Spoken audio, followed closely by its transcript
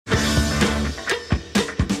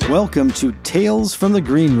Welcome to Tales from the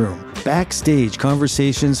Greenroom, backstage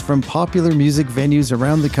conversations from popular music venues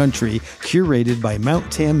around the country, curated by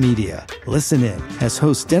Mount Tam Media. Listen in as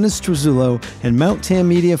host Dennis Truzullo and Mount Tam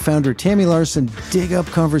Media founder Tammy Larson dig up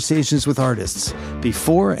conversations with artists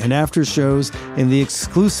before and after shows in the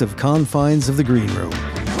exclusive confines of the Greenroom.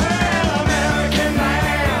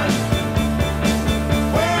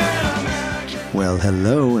 Well,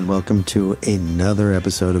 hello, and welcome to another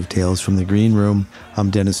episode of Tales from the Greenroom. I'm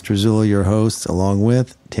Dennis Truzullo, your host, along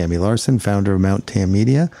with Tammy Larson, founder of Mount Tam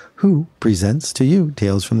Media, who presents to you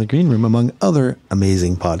Tales from the Greenroom, among other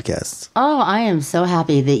amazing podcasts. Oh, I am so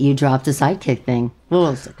happy that you dropped the sidekick thing.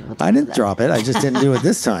 I didn't drop it. I just didn't do it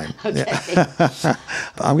this time. Okay.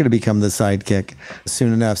 I'm going to become the sidekick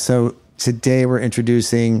soon enough. So today we're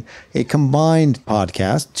introducing a combined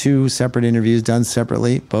podcast, two separate interviews done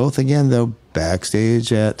separately, both again, though,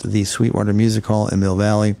 backstage at the Sweetwater Music Hall in Mill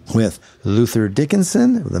Valley with Luther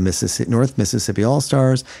Dickinson, of the North Mississippi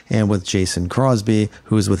Allstars, and with Jason Crosby,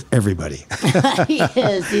 who is with everybody. He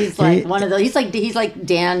is. He's like one of those. He's like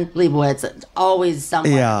Dan Leibowitz. Always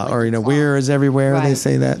somewhere. Yeah, like or We're is everywhere. Right. They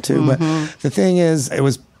say that too. But the thing is, it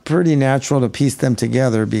was pretty natural to piece them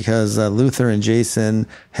together because Luther and Jason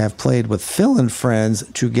have played with Phil and Friends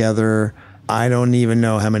together. I don't even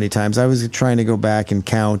know how many times. I was trying to go back and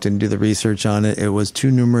count and do the research on it. It was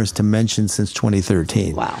too numerous to mention since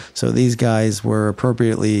 2013. Wow. So these guys were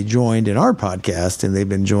appropriately joined in our podcast, and they've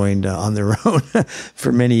been joined on their own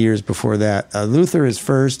for many years before that. Luther is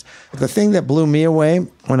first. The thing that blew me away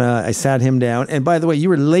when I sat him down, and by the way, you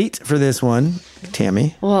were late for this one,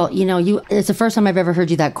 Tammy. Well, it's the first time I've ever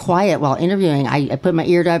heard you that quiet while interviewing. I put my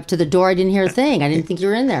ear up to the door. I didn't hear a thing. I didn't think you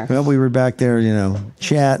were in there. Well, we were back there,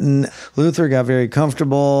 chatting. Luther got very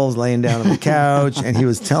comfortable, was laying down on the couch, and he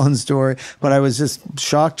was telling story. But I was just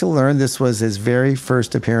shocked to learn this was his very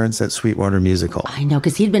first appearance at Sweetwater Music Hall. I know,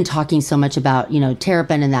 because he'd been talking so much about,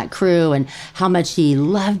 Terrapin and that crew and how much he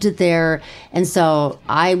loved it there. And so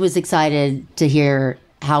I was excited to hear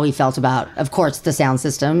how he felt about, of course, the sound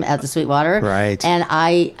system at the Sweetwater. Right. And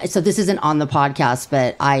so this isn't on the podcast,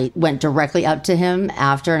 but I went directly up to him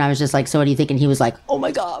after, and I was just like, so what do you think? And he was like, oh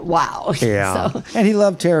my God, wow. Yeah. So, and he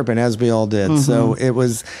loved Terrapin, as we all did. So it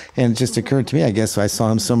was, and it just occurred to me, I guess I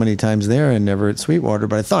saw him so many times there and never at Sweetwater,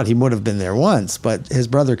 but I thought he would have been there once. But his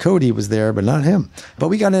brother Cody was there, but not him. But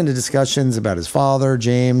we got into discussions about his father,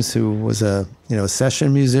 James, who was a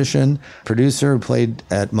session musician, producer, who played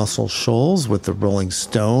at Muscle Shoals with the Rolling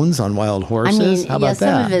Stones on Wild Horses. How about that?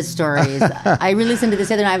 Some of his stories. I re-listened to this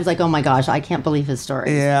the other night. I was like, oh my gosh, I can't believe his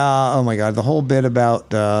stories. Yeah, oh my God. The whole bit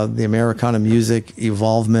about the Americana music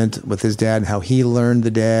evolvement with his dad and how he learned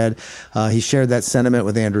the dad. He shared that sentiment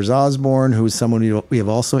with Anders Osborne, who is someone we have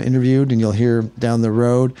also interviewed, and you'll hear down the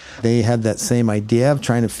road. They had that same idea of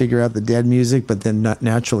trying to figure out the dead music, but then not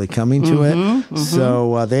naturally coming to it.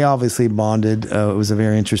 So they obviously bonded. It was a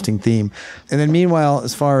very interesting theme. And then meanwhile,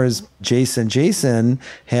 as far as Jason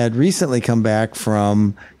had recently come back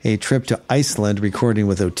from a trip to Iceland recording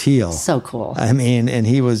with O'Teal. So cool. And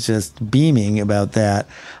he was just beaming about that.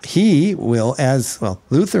 He will,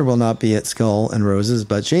 Luther will not be at Skull and Roses,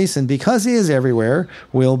 but Jason, because he is everywhere,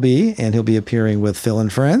 will be, and he'll be appearing with Phil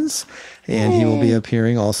and Friends. And he will be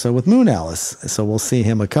appearing also with Moon Alice. So we'll see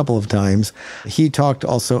him a couple of times. He talked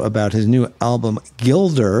also about his new album,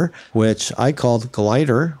 Gilder, which I called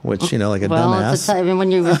Glider, which, like a dumbass.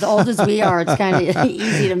 When you're as old as we are, it's kind of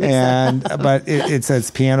easy to mix up. But it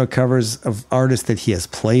says piano covers of artists that he has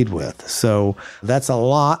played with. So that's a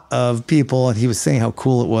lot of people. And he was saying how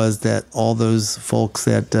cool it was that all those folks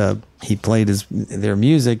that he played their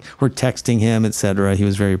music were texting him, etc. He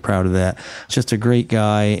was very proud of that. Just a great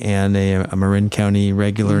guy and a Marin County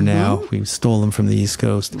regular now. We stole him from the East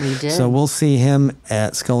Coast. We did. So we'll see him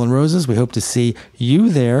at Skull and Roses. We hope to see you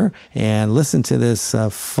there and listen to this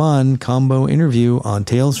fun combo interview on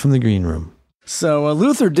Tales from the Greenroom. So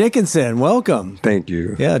Luther Dickinson, welcome. Thank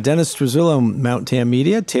you. Yeah, Dennis Truzullo, Mount Tam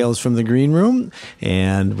Media, Tales from the Greenroom.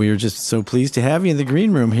 And we are just so pleased to have you in the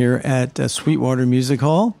Greenroom here at Sweetwater Music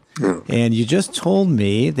Hall. And you just told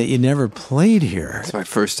me that you never played here. It's my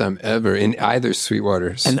first time ever in either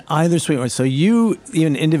Sweetwaters. So you,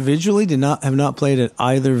 even individually, have not played at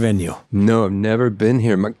either venue? No, I've never been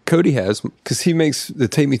here. Cody has, because he makes the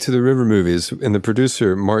Take Me to the River movies, and the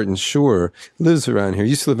producer, Martin Shore, lives around here. He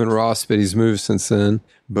used to live in Ross, but he's moved since then.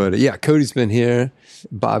 But yeah, Cody's been here.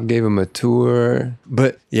 Bob gave him a tour.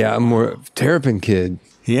 But Yeah, I'm more Terrapin kid.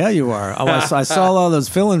 Yeah, you are. Oh, I saw all those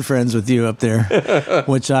Phil and Friends with you up there,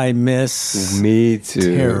 which I miss. Me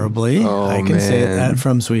too. Terribly. Oh, I can say that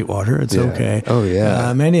from Sweetwater. It's okay. Oh,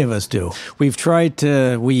 yeah. Many of us do. We've tried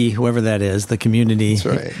to, whoever that is, the community. That's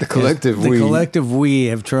right. The collective The collective we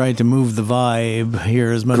have tried to move the vibe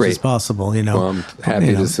here as much as possible, you know. Well, I'm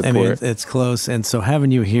happy to support. I mean, it's close. And so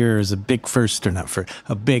having you here is a big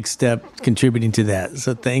a big step contributing to that.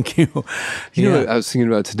 So thank you. You know what I was thinking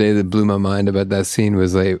about today that blew my mind about that scene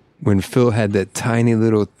was like when Phil had that tiny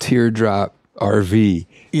little teardrop RV.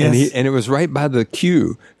 Yes. And it was right by the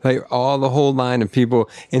queue, like the whole line of people,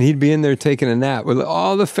 and he'd be in there taking a nap with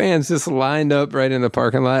all the fans just lined up right in the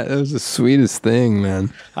parking lot. It was the sweetest thing,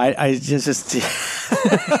 man. I just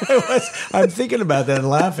I'm thinking about that and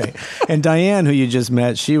laughing. And Diane, who you just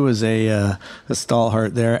met, she was a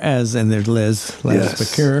stalwart there, and there's Liz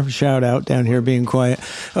Bacura, shout out down here being quiet.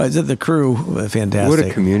 The crew, fantastic. What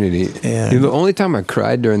a community. Yeah. You know, the only time I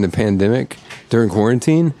cried during the pandemic, during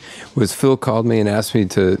quarantine, was Phil called me and asked me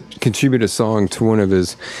to contribute a song to one of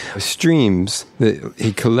his streams that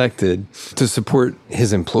he collected to support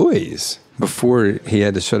his employees before he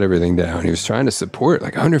had to shut everything down. He was trying to support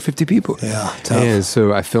like 150 people. Yeah, tough. And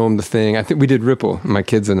so I filmed the thing. I think we did Ripple, my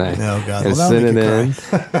kids and I. Oh, God. And sent it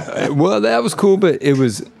in. Well, that was cool, but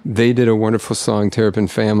they did a wonderful song, Terrapin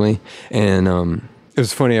Family. And it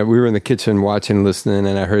was funny. We were in the kitchen watching, listening,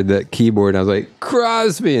 and I heard that keyboard. And I was like,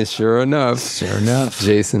 Crosby, and sure enough,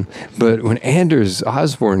 Jason. But when Anders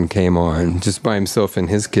Osborne came on, just by himself in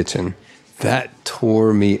his kitchen, that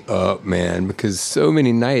tore me up, man. Because so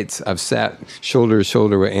many nights I've sat shoulder to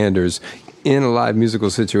shoulder with Anders in a live musical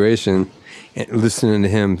situation, and listening to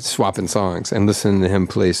him swapping songs and listening to him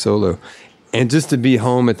play solo, and just to be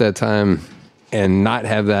home at that time and not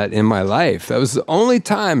have that in my life. That was the only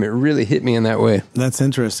time it really hit me in that way. That's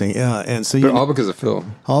interesting. Yeah. And so all because of Phil.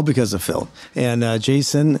 All because of Phil. And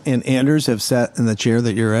Jason and Anders have sat in the chair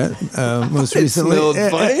that you're at most recently. Smelled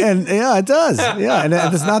funny. And yeah, it does. Yeah. And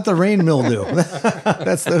it's not the rain mildew.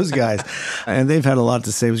 That's those guys. And they've had a lot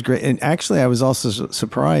to say. It was great. And actually, I was also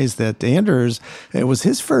surprised that Anders, it was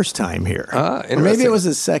his first time here. Or maybe it was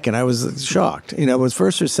his second. I was shocked. You know, it was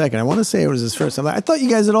first or second. I want to say it was his first time. I thought you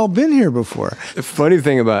guys had all been here before. The funny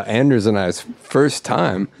thing about Anders and I's first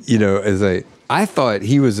time, you know, is I thought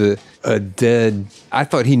he was I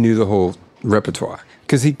thought he knew the whole repertoire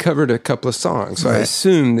because he covered a couple of songs. So I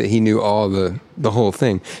assumed that he knew all the whole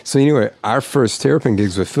thing. So anyway, our first Terrapin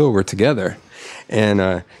gigs with Phil were together.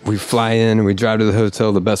 And we fly in and we drive to the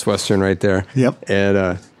hotel, the Best Western right there. Yep.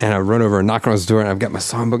 And I run over and knock on his door and I've got my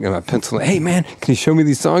songbook and my pencil. Hey, man, can you show me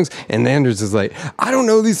these songs? And Anders is like, I don't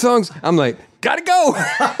know these songs. I'm like, gotta go.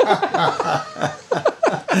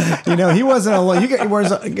 You know, he wasn't alone.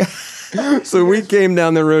 So we came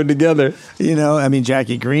down the road together. You know, I mean,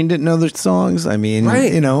 Jackie Green didn't know the songs. I mean,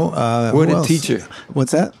 you know. What a teacher.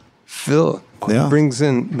 What's that? Phil brings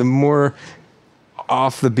in the more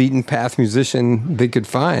off the beaten path musician they could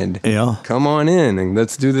find. Yeah. Come on in and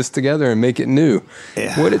let's do this together and make it new.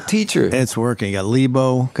 Yeah. What a teacher. It's working. You got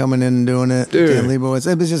Lebo coming in and doing it. Dude. Dan Lebo. It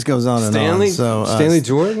just goes on and on. So, Stanley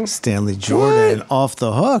Jordan? Stanley Jordan. What? Off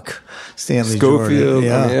the hook. Stanley Schofield.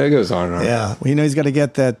 Jordan. Yeah. It goes on and on. Yeah. Well, you know, he's got to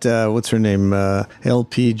get that, what's her name?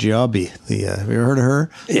 LP Giobbi. Have you ever heard of her?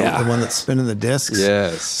 Yeah. The one that's spinning the discs?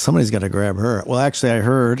 Yes. Somebody's got to grab her. Well, actually,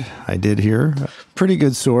 I did hear, pretty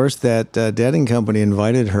good source that Dead & Company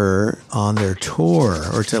invited her on their tour,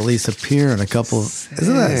 or to at least appear in a couple.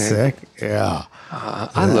 Isn't that sick? Yeah.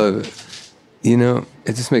 I love it. You know,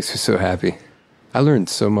 it just makes me so happy. I learned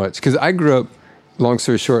so much because I grew up, long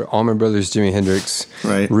story short, Allman Brothers, Jimi Hendrix,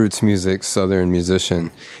 roots music, Southern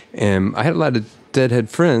musician. And I had a lot of Deadhead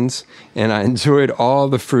friends, and I enjoyed all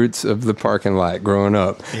the fruits of the parking lot growing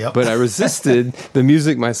up. Yep. But I resisted the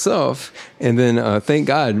music myself. And then, thank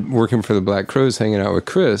God, working for the Black Crowes, hanging out with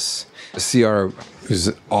Chris, CR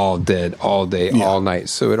was all Dead, all day, all night.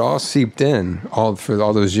 So it all seeped in for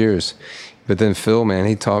all those years. But then Phil, man,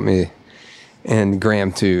 he taught me, and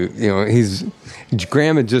Graham too. You know,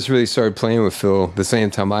 Graham had just really started playing with Phil the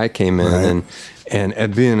same time I came in, and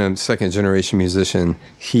at being a second generation musician,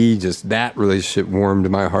 that relationship warmed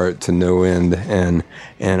my heart to no end, and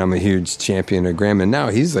I'm a huge champion of Graham. And now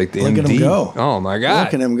he's like the Look MD. at him go. Oh my God.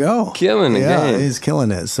 Look at him go. Killing the game. He's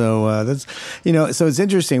killing it. So that's, you know, so it's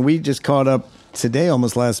interesting. We just caught up today,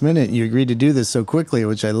 almost last minute, you agreed to do this so quickly,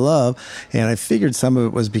 which I love. And I figured some of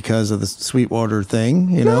it was because of the Sweetwater thing,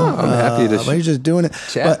 you know. I'm happy to but you're just doing it.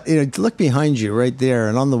 chat. But look behind you right there,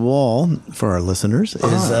 and on the wall for our listeners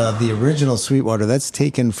is the original Sweetwater. That's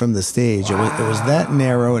taken from the stage. Wow. It was that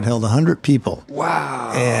narrow. It held 100 people.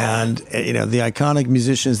 Wow. And the iconic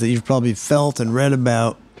musicians that you've probably felt and read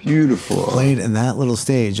about. Beautiful. Played in that little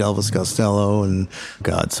stage, Elvis Costello and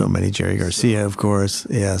so many, Jerry Garcia, of course.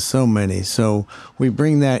 Yeah, so many. So we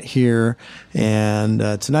bring that here, and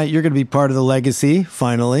tonight you're going to be part of the legacy,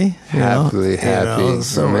 finally. Happy.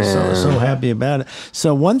 So happy about it.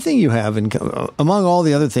 So one thing you have, among all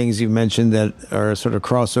the other things you've mentioned that are sort of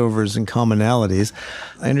crossovers and commonalities,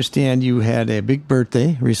 I understand you had a big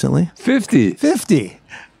birthday recently. 50. 50.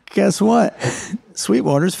 Guess what?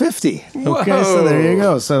 Sweetwater's 50. Whoa, okay, so there you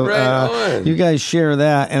go. So right you guys share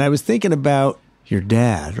that. And I was thinking about your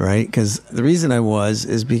dad, right? Because the reason I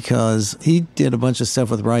is because he did a bunch of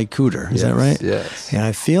stuff with Ry Cooder. Is that right? Yes. And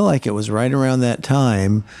I feel like it was right around that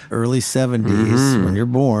time, early 70s, when you're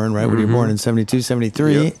born, right? When you're born in 72,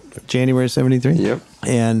 73, January 73. Yep.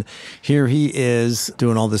 And here he is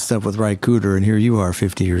doing all this stuff with Ry Cooder, and here you are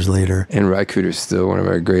 50 years later. And Ry Cooder's still one of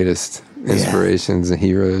our greatest inspirations and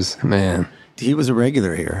heroes. Man. He was a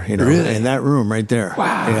regular here, really? In that room right there.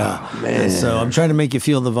 Wow, yeah, man. And so I'm trying to make you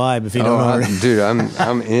feel the vibe if you don't already. Dude,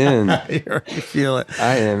 I'm in. You already feel it.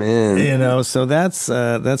 I am in. So that's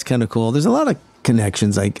kind of cool. There's a lot of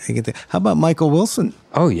connections. I get that. How about Michael Wilson?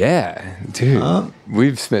 Oh yeah, dude.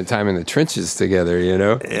 We've spent time in the trenches together.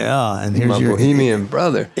 Yeah, and here's my your bohemian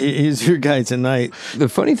brother. Here's your guy tonight. The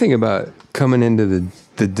funny thing about coming into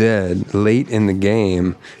the Dead late in the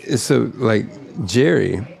game is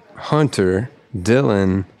Jerry, Hunter,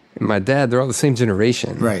 Dylan, and my dad, they're all the same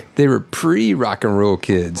generation. Right. They were pre-rock and roll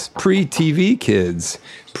kids, pre-TV kids,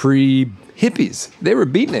 pre-hippies. They were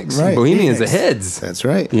beatniks, right. bohemians, Beatniks. the heads. That's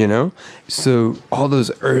right. So all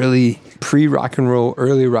those early pre-rock and roll,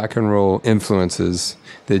 early rock and roll influences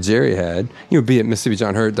that Jerry had, be it Mississippi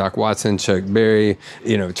John Hurt, Doc Watson, Chuck Berry,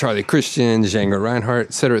 Charlie Christian, Django Reinhardt,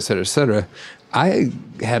 et cetera, et cetera, et cetera. I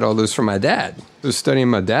had all those from my dad. I was studying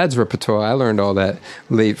my dad's repertoire. I learned all that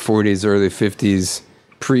late 40s, early 50s,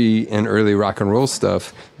 pre and early rock and roll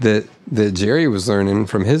stuff that Jerry was learning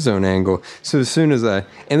from his own angle. So as soon as and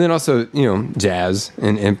then also, jazz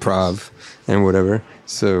and improv and whatever.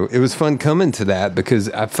 So it was fun coming to that because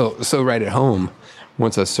I felt so right at home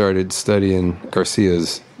once I started studying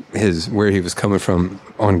Garcia's where he was coming from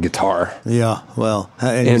on guitar. Yeah, well.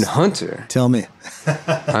 And Hunter. Tell me.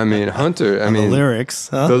 Hunter. The lyrics.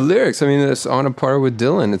 Huh? The lyrics. That's on a par with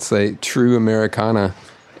Dylan. It's like true Americana.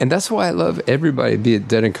 And that's why I love everybody, be it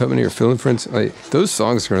Dead and Company or Phil and Friends. Those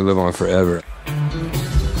songs are going to live on forever.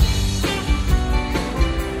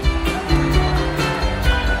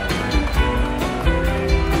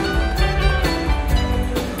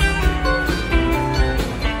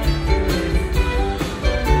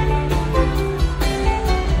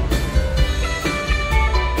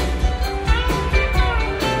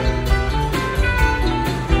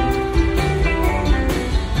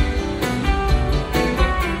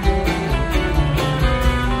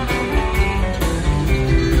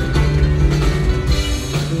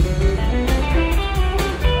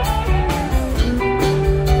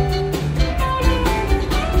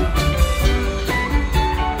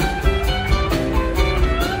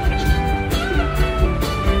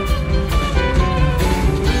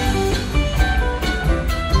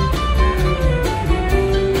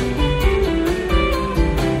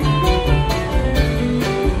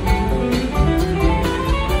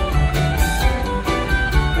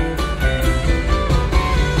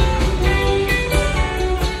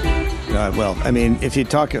 If you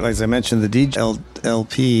talk, as I mentioned, the DJ,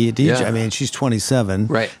 LP DJ, Yeah. she's 27.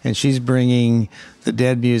 Right. And she's bringing the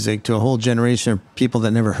Dead music to a whole generation of people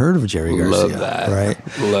that never heard of Jerry Garcia. Love that. Right.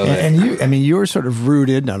 Love it. And you were sort of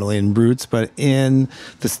rooted, not only in roots, but in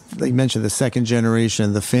this, like you mentioned, the second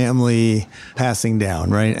generation, the family passing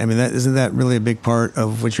down, right? Isn't that really a big part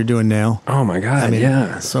of what you're doing now? Oh my God,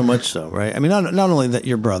 yeah. So much so, right? Not only that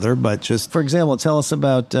your brother, but just, for example, tell us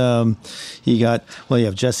about, you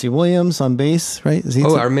have Jesse Williams on bass, right?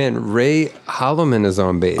 Our man Ray Holloman is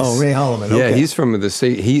on bass. Oh, Ray Holloman. Yeah, Okay. he's from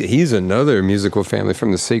he's another musical family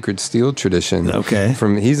from the Sacred Steel tradition. Okay.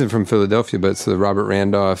 He's from Philadelphia, but it's the Robert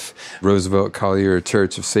Randolph Roosevelt Collier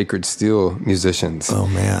Church of Sacred Steel musicians. Oh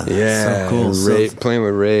man, yeah, so cool. Playing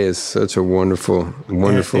with Ray is such a wonderful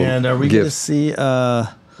And are we going to see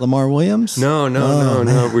Lamar Williams? No.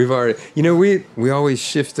 We've already, we always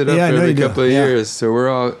shift it up every couple of years, so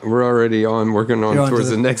we're already working on towards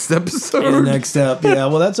the next episode. The next step, yeah.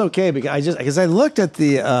 Well, that's okay because I looked at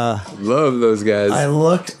the love those guys. I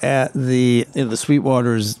looked at the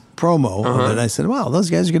Sweetwater's promo, and I said, "Wow, those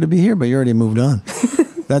guys are going to be here," but you already moved on.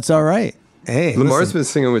 That's all right. Hey, Lamar's been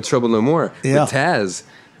singing with Trouble No More. Yeah. With Taz.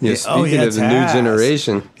 Speaking of the new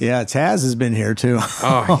generation. Yeah, Taz has been here too.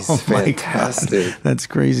 Oh, he's fantastic. That's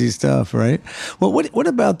crazy stuff, right? Well, what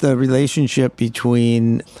about the relationship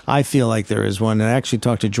between, I feel like there is one, and I actually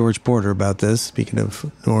talked to George Porter about this, speaking of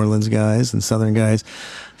New Orleans guys and Southern guys,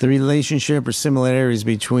 the relationship or similarities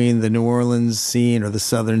between the New Orleans scene or the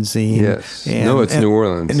Southern scene. Yes. It's New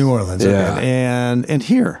Orleans. New Orleans, yeah. Okay. And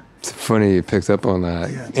here. It's funny you picked up on that.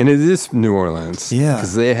 Yeah. And it is New Orleans. Yeah.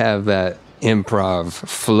 Because they have that improv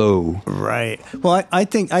flow. Right. Well, I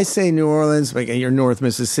think I say New Orleans, like you're North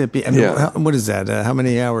Mississippi. I mean, what is that? How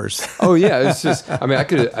many hours? Oh, yeah. It's just,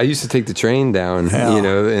 I used to take the train down,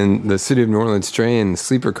 in the city of New Orleans train,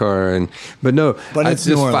 sleeper car. But it's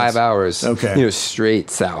just 5 hours. Okay.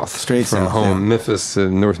 Straight south. From home, Memphis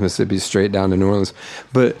and North Mississippi, straight down to New Orleans.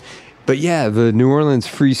 But yeah, the New Orleans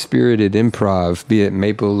free-spirited improv, be it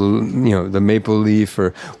the Maple Leaf,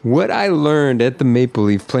 or what I learned at the Maple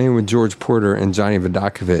Leaf playing with George Porter and Johnny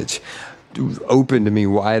Vodakovich opened to me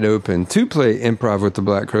wide open to play improv with the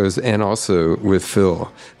Black Crowes and also with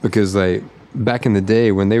Phil, because back in the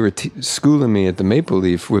day when they were schooling me at the Maple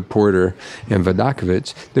Leaf with Porter and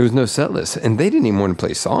Vodakovich, there was no set list, and they didn't even want to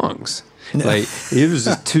play songs. It was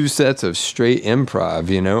just 2 sets of straight improv,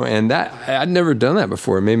 and that I'd never done that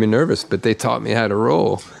before. It made me nervous, but they taught me how to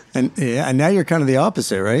roll. And now you're kind of the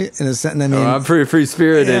opposite, right? In a sense, I'm pretty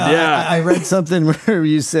free-spirited, yeah. I read something where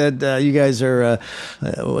you said you guys are,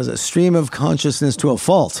 was a stream of consciousness to a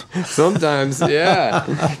fault. Sometimes,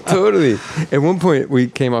 yeah, totally. At one point, we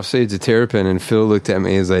came off stage at Terrapin, and Phil looked at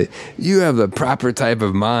me and was like, "You have the proper type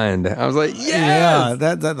of mind." I was like, "Yes!" Yeah,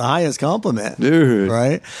 that's the highest compliment. Dude.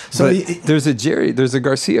 Right? So there's a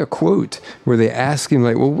Garcia quote where they ask him,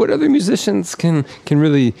 well, what other musicians can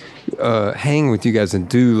really hang with you guys and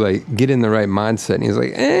get in the right mindset? And he's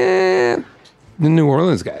like, the New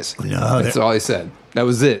Orleans guys. No, that's all he said. That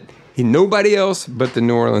was it. Nobody else but the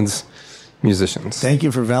New Orleans musicians. Thank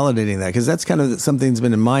you for validating that, because that's kind of something that's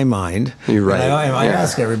been in my mind. You're right. I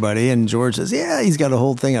ask everybody, and George says, "Yeah, he's got a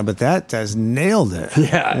whole thing on," but that has nailed it.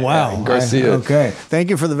 Yeah. Wow. Yeah, Garcia. Okay. Thank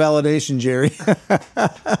you for the validation, Jerry.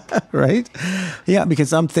 Right? Yeah,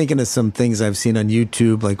 because I'm thinking of some things I've seen on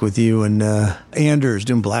YouTube, like with you and Anders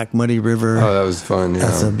doing Black Muddy River. Oh, that was fun. Yeah.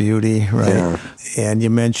 That's a beauty, right? Yeah. And you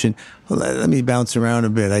mentioned, let me bounce around a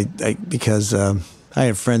bit, because I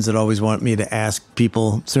have friends that always want me to ask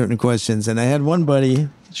people certain questions. And I had one buddy,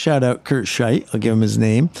 shout out Kurt Scheidt, I'll give him his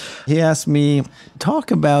name. He asked me, talk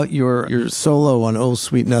about your solo on Oh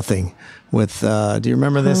Sweet Nothing with, do you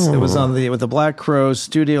remember this? It was with the Black Crowes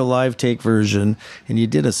studio live take version, and you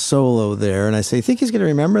did a solo there. And I say, think he's going to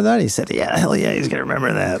remember that? He said, yeah, hell yeah, he's going to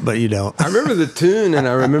remember that, but you don't. I remember the tune, and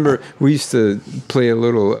I remember we used to play a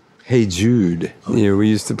little Hey Jude. We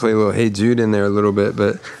used to play a little Hey Jude in there a little bit,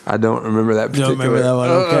 but I don't remember that particular. Don't remember that one.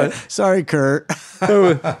 Okay. Sorry, Kurt.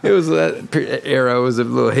 It was that era was a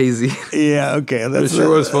little hazy. Yeah, okay. It sure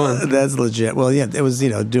was fun. That's legit. Well, yeah, it was,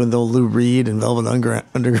 doing the old Lou Reed and Velvet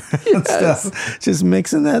Underground stuff. Just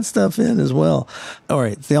mixing that stuff in as well. All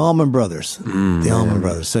right, the Allman Brothers. Allman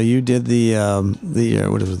Brothers. So you did the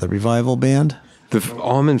what was it, the revival band? The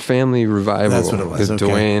Allman Family Revival. That's what it was. With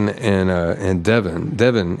Dwayne and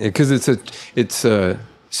Devin, because it's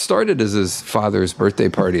started as his father's birthday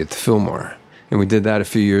party at the Fillmore, and we did that a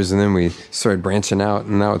few years, and then we started branching out,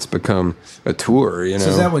 and now it's become a tour. So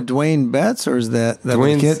is that with Dwayne Betts, or is that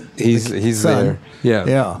Dwayne's kid? He's there.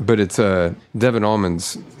 Yeah. But it's Devin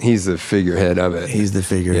Allman's. He's the figurehead of it. He's the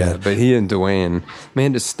figurehead. Yeah. But he and Dwayne,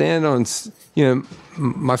 man, to stand on.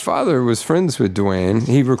 My father was friends with Dwayne.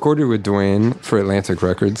 He recorded with Dwayne for Atlantic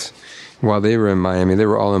Records while they were in Miami. They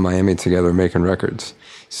were all in Miami together making records.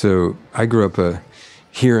 So I grew up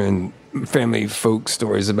hearing family folk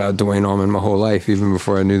stories about Dwayne Allman my whole life, even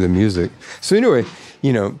before I knew the music. So anyway,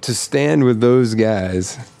 to stand with those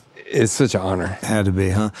guys is such an honor. Had to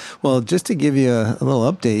be, huh? Well, just to give you a little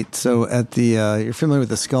update. So at the, you're familiar with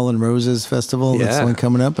the Skull and Roses Festival? Yeah. That's one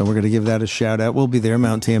coming up, and we're going to give that a shout out. We'll be there.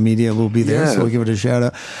 Mount Tam Media will be there, so we'll give it a shout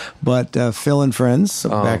out. But Phil and friends, so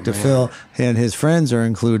back to Phil, and his friends are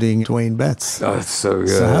including Dwayne Betts. Oh, it's so good.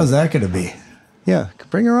 So how's that going to be? Yeah,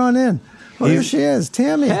 bring her on in. Oh, here she is,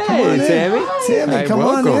 Tammy. Come on in. Tammy. Tammy, Hey, come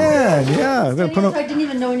on welcome. in. Yeah, I'm gonna put I didn't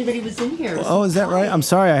even know anybody was in here. Oh, is that right? I'm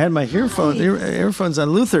sorry. I had my earphones on.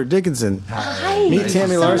 Luther Dickinson. Hi. Meet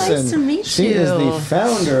Tammy So Larson. Nice to meet she you. is the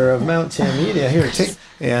founder of Mount Tam Media. Here, take.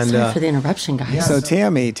 And Sorry for the interruption, guys. so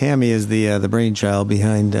Tammy is the brainchild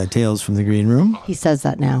behind Tales from the Green Room. He says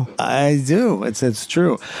that now. I do. It's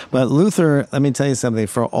true. But Luther, let me tell you something.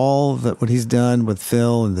 For all what he's done with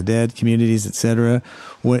Phil and the Dead communities, etc.,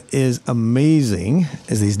 what is amazing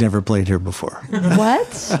is he's never played here before.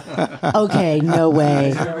 What? Okay, no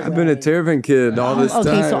way. I've been a Terrapin kid all this time.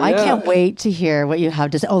 Okay, so I can't wait to hear what you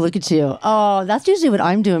have to say. Oh, look at you. Oh, that's usually what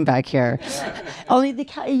I'm doing back here. Only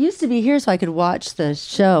it used to be here so I could watch the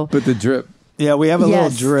show. But the drip. Yeah, we have a little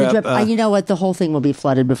drip. The drip. You know what? The whole thing will be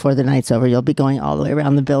flooded before the night's over. You'll be going all the way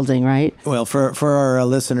around the building, right? Well, for our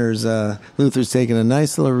listeners, Luther's taking a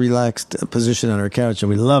nice little relaxed position on our couch, and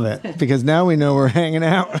we love it because now we know we're hanging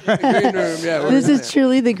out. Green room, yeah. This is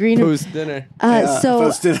truly the green room. Post dinner.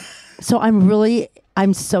 So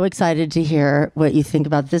I'm so excited to hear what you think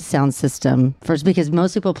about this sound system first, because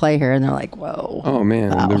most people play here and they're like, whoa. Oh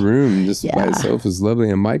man, the room just by itself is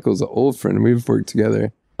lovely. And Michael's an old friend. We've worked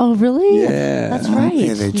together. Oh, really? Yeah. That's right.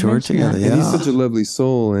 Yeah, they You toured mentioned together. that. Yeah. And he's such a lovely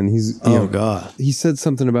soul. And he's, God. he said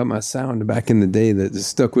something about my sound back in the day that just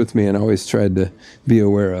stuck with me and I always tried to be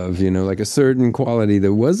aware of, like a certain quality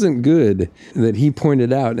that wasn't good that he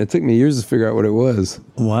pointed out. And it took me years to figure out what it was.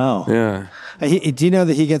 Wow. Yeah. Do you know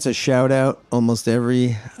that he gets a shout out almost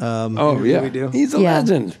every interview we do? He's a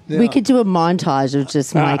legend. We could do a montage of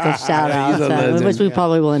just Michael's shout outs, He's a legend. which we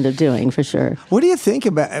probably will end up doing for sure. What do you think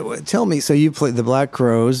about? Tell me. So you played the Black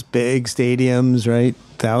Crows, big stadiums, right?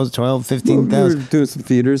 12, 15,000. We were doing some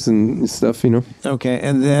theaters and stuff, Okay,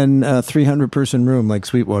 and then a 300-person room like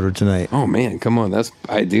Sweetwater tonight. Oh man, come on, that's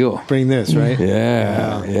ideal. Bring this, right?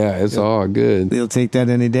 Yeah, it's all good. They'll take that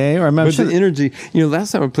any day. Or I'm But sure the energy,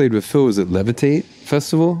 last time I played with Phil was at Levitate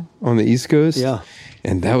Festival on the East Coast. Yeah.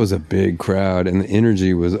 And that was a big crowd, and the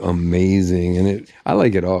energy was amazing. And I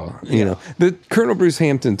like it all. The Colonel Bruce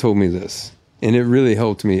Hampton told me this, and it really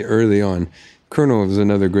helped me early on. Colonel was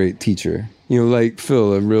another great teacher. Like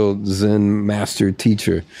Phil, a real Zen master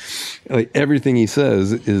teacher. Like everything he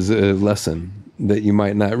says is a lesson that you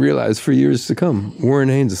might not realize for years to come. Warren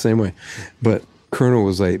Haynes the same way. But Colonel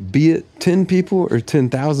was like, be it 10 people or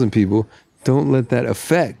 10,000 people, don't let that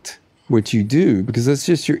affect what you do, because that's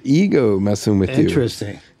just your ego messing with you.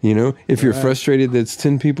 Interesting. If you're frustrated that's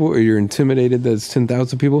 10 people or you're intimidated that's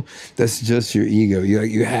 10,000 people, that's just your ego.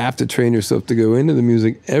 You have to train yourself to go into the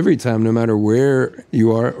music every time, no matter where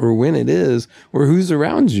you are or when it is or who's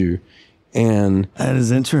around you. And that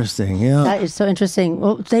is interesting. Yeah. That is so interesting.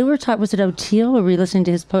 Well, they were talking, was it O'Teal? Were we listening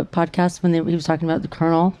to his podcast when he was talking about the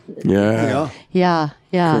Colonel? yeah. Yeah.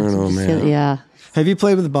 Colonel, man. Yeah. Have you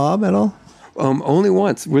played with Bob at all? Only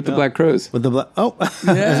once with the Black Crows. With the Black... Oh,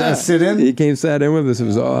 Yeah. sit in? He came sat in with us. It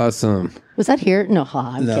was awesome. Was that here? No,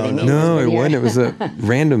 I'm kidding. No, it here. wasn't. It was a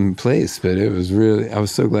random place, but it was really, I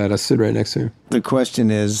was so glad I stood right next to him. The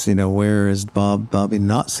question is, where is Bobby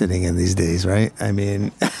not sitting in these days, right? I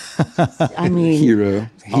mean... Hero.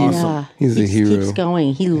 Awesome. He's a hero. He keeps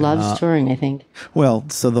going. He loves touring, I think. Well,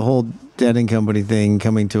 so the whole Dead and Company thing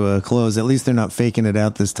coming to a close, at least they're not faking it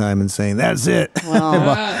out this time and saying, that's it.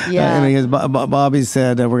 Well, yeah. Because Bobby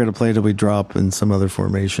said, we're going to play till we drop in some other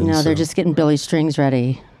formation. No, they're just getting Billy Strings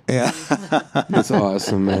ready. Yeah. That's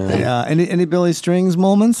awesome, man. Yeah. Any Billy Strings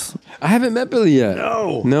moments? I haven't met Billy yet.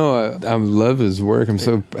 No, I love his work. I'm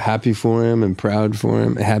so happy for him and proud for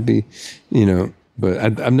him. Happy, but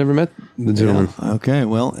I've never met the gentleman. Yeah. Okay,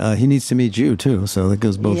 well, he needs to meet you too, so that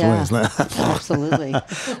goes both ways. Absolutely.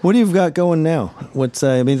 What do you've got going now?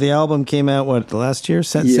 The album came out last year?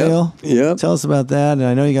 Set Yep. Sail. Yep. Tell us about that, and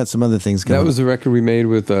I know you got some other things going. That was a record we made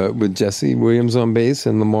with Jesse Williams on bass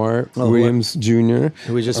and Lamar Williams Jr.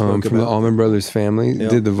 Who we just spoke from the about. Allman Brothers family.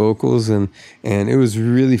 Yep. Did the vocals and it was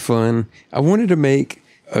really fun. I wanted to make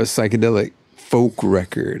a psychedelic folk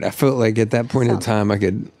record. I felt like at that point in time I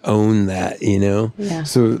could own that, Yeah.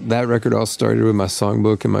 So that record all started with my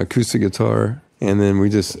songbook and my acoustic guitar, and then we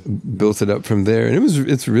just built it up from there. And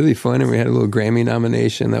it's really fun, and we had a little Grammy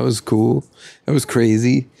nomination. That was cool. That was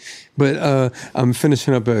crazy. But I'm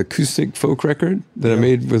finishing up an acoustic folk record that I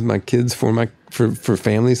made with my kids for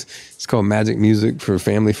families. It's called Magic Music for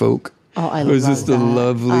Family Folk. Oh, I It was love just that. a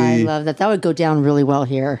lovely. I love that. That would go down really well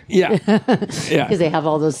here. Yeah. Yeah. Because they have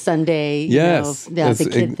all those Sunday, Yes. the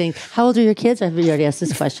kid thing. How old are your kids? I've already asked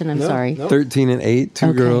this question. I'm sorry. 13 and 8,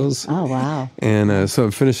 two girls. Oh, wow. And so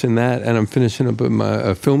I'm finishing that, and I'm finishing up with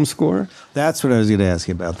my film score. That's what I was going to ask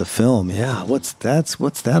you about, the film. Yeah, what's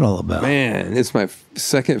that all about? Man, it's my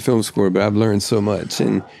second film score, but I've learned so much,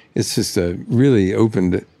 and it's just really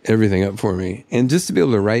opened everything up for me. And just to be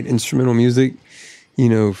able to write instrumental music,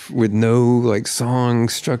 with no like song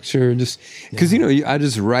structure, just because I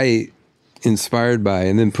just write inspired by,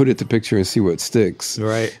 and then put it to picture and see what sticks.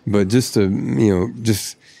 Right. But just to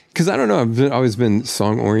just because I don't know, I've always been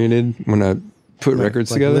song oriented when I put records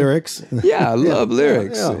like together. Lyrics. Yeah, I love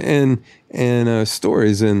lyrics yeah. and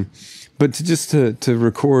stories, but to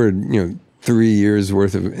record 3 years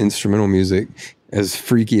worth of instrumental music as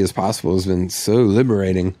freaky as possible has been so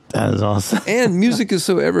liberating. That is awesome. And music is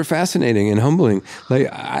so ever fascinating and humbling.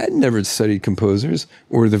 Like, I'd never studied composers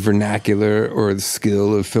or the vernacular or the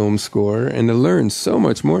skill of film score, and to learn so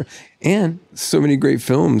much more. And so many great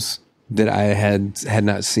films that I had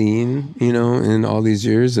not seen, in all these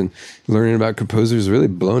years, and learning about composers really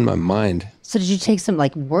blown my mind. So did you take some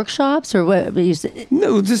like workshops or what?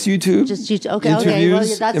 No, just YouTube. Just YouTube. Okay.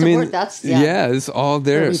 Interviews. Well, that's it's all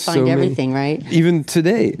there. We find everything, right? Even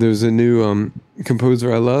today, there's a new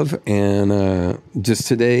composer I love, and just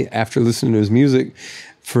today, after listening to his music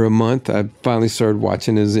for a month, I finally started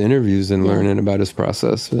watching his interviews and learning about his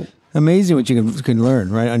process. But, amazing what you can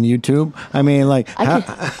learn, right, on YouTube. I mean, like...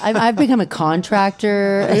 I've become a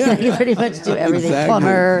contractor. You pretty much do everything. Exactly.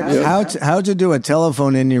 Plumber. Yep. How to do a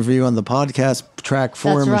telephone interview on the podcast track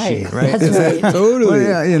 4 machine, right? That's right. Totally.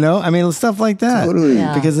 Well, yeah, I mean, stuff like that. Totally.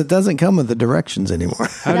 Yeah. Because it doesn't come with the directions anymore.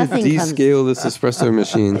 How to Nothing descale this espresso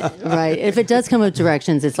machine. Right. If it does come with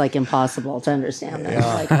directions, it's like impossible to understand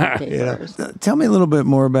that. Like papers. Tell me a little bit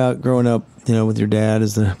more about growing up, with your dad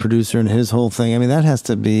as the producer and his whole thing. I mean, that has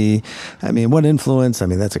to be, what influence? I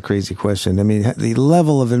mean, that's a crazy question. I mean, the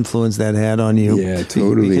level of influence that had on you. Yeah,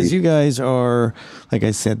 totally. Because you guys are, like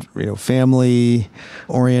I said, family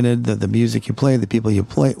oriented, the music you play, the people you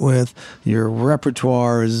play with, your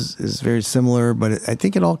repertoire is very similar, but I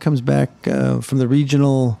think it all comes back from the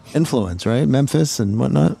regional influence, right? Memphis and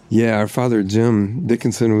whatnot. Yeah, our father, Jim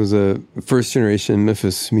Dickinson, was a first-generation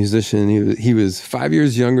Memphis musician. He was 5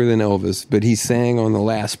 years younger than Elvis, but he sang on the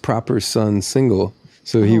last Proper Son single.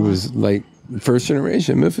 So he was like first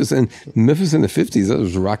generation Memphis. And Memphis in the 50s, that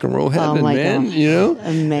was rock and roll heaven, man. God.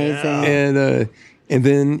 Amazing. And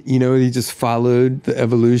then, he just followed the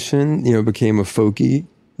evolution, became a folkie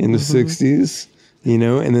in the 60s,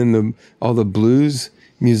 and then all the blues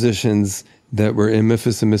musicians that were in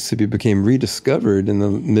Memphis and Mississippi became rediscovered in the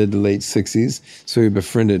mid to late 60s. So he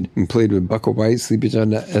befriended and played with Bucka White, Sleepy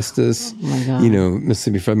John Estes,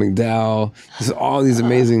 Mississippi Fred McDowell. There's all these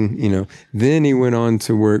amazing, Then he went on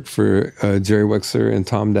to work for Jerry Wexler and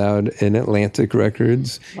Tom Dowd in Atlantic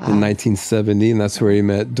Records in 1970. And that's where he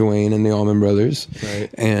met Dwayne and the Allman Brothers. Right.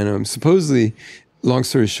 And supposedly, long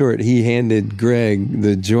story short, he handed Greg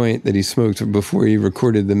the joint that he smoked before he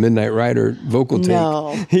recorded the Midnight Rider vocal take.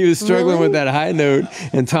 No. He was struggling Really? with that high note,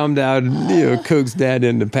 and Tom Dowd, coaxed Dad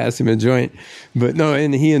in to pass him a joint. But no,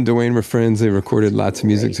 and he and Dwayne were friends. They recorded lots of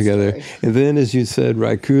music together. And then, as you said,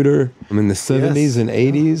 Ry Cooder, in the 70s and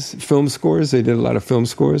 80s, film scores. They did a lot of film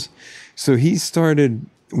scores. So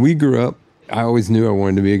we grew up, I always knew I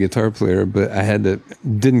wanted to be a guitar player, but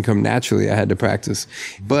didn't come naturally. I had to practice.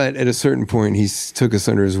 But at a certain point, he took us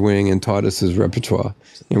under his wing and taught us his repertoire.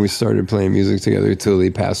 And we started playing music together until he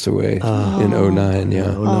passed away in 2009. Yeah.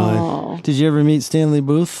 2009. Did you ever meet Stanley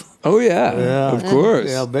Booth? Oh, yeah. Of course.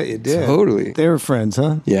 Yeah, I'll bet you did. Totally. They were friends,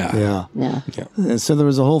 huh? Yeah. Yeah. And so there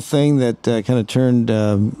was a whole thing that kind of turned,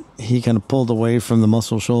 he kind of pulled away from the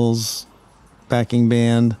Muscle Shoals backing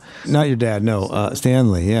band. Not your dad, no.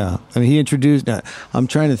 Stanley, yeah. I mean, he introduced... I'm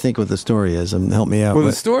trying to think what the story is. Help me out. Well,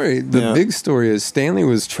 the big story is Stanley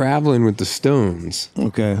was traveling with the Stones.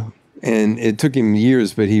 Okay. And it took him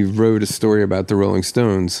years, but he wrote a story about the Rolling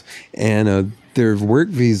Stones. And their work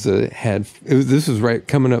visa this was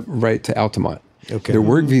coming up right to Altamont. Okay. Their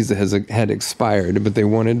work visa had expired, but they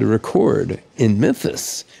wanted to record in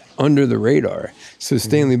Memphis under the radar. So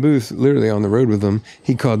Stanley Booth, literally on the road with them,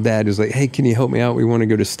 he called Dad. He was like, "Hey, can you help me out? We want to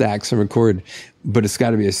go to Stax and record, but it's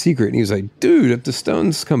got to be a secret." And he was like, "Dude, if the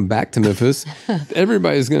Stones come back to Memphis,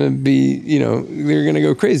 everybody's going to be, they're going to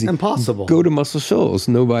go crazy. Impossible. Go to Muscle Shoals.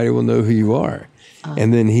 Nobody will know who you are."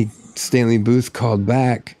 And then Stanley Booth called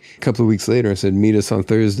back couple of weeks later, I said, meet us on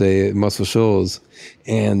Thursday at Muscle Shoals.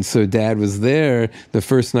 And so Dad was there. The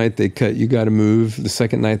first night they cut You Gotta Move. The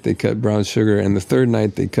second night they cut Brown Sugar. And the third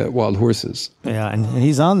night they cut Wild Horses. Yeah, and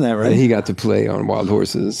he's on that, right? And he got to play on Wild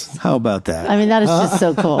Horses. How about that? I mean, that is just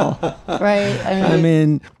so cool, right? I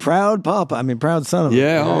mean, proud papa. I mean, proud son of a.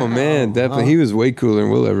 Yeah, oh man, definitely. He was way cooler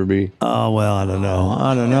than we'll ever be. Oh, well, I don't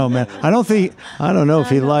know, man. I don't know if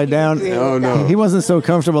he lied down. Oh, no. He wasn't so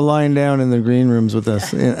comfortable lying down in the green rooms with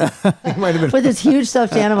us. Yeah. He might have been. With this huge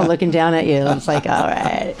stuffed animal looking down at you. It's like, all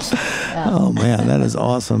right. Oh, man, that is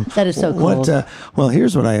awesome. That is so cool. Well,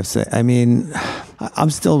 here's what I have to say. I mean, I'm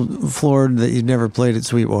still floored that you've never played at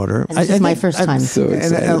Sweetwater. This is my first time. So And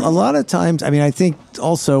excited. a lot of times, I mean, I think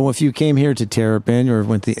also if you came here to Terrapin or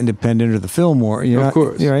went to Independent or the Fillmore, Of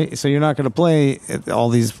course. right? So you're not going to play at all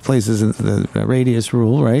these places in the radius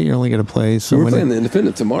rule, right? You're only going to play so We're many. playing the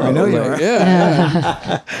Independent tomorrow. I know you are.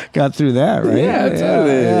 Yeah. Got through that, right? Yeah,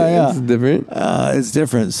 totally. Yeah. It's different. It's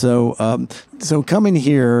different. So coming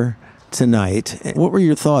here tonight, what were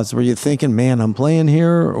your thoughts? Were you thinking, man, I'm playing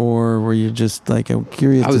here, or were you just like, I'm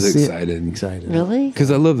curious I to was see excited. Excited. Really?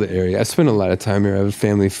 Because I love the area. I spent a lot of time here. I have a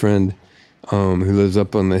family friend who lives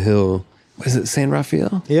up on the hill. Was it San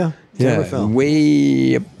Rafael? Yeah. Yeah, Rafael.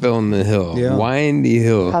 way up on the hill. Yeah. Windy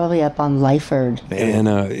hill. Probably up on Lyford. And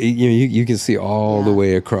you can see all the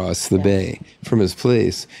way across the bay from his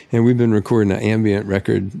place. And we've been recording an ambient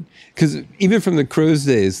record. Because even from the Crows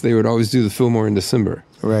days, they would always do the Fillmore in December.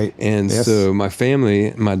 Right. And Yes. so my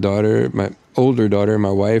family, my daughter, my older daughter, my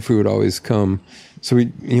wife, who would always come. So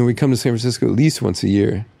we come to San Francisco at least once a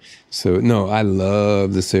year. So no, I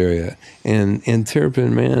love this area. And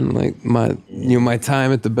Terrapin, man, like my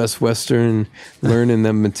time at the Best Western, learning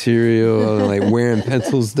the material, and like wearing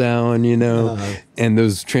pencils down, and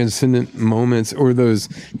those transcendent moments, or those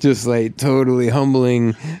just like totally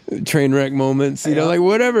humbling train wreck moments, like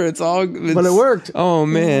whatever. But it worked. Oh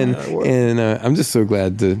man, and I'm just so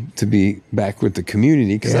glad to be back with the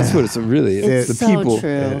community, because that's what it's really. It's the so people, true.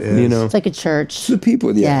 It's It's like a church. the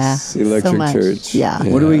people. Yes, Yeah, electric so much. church. Yeah.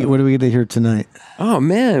 What do we get to hear tonight? Oh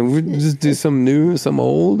man, we just do some new, some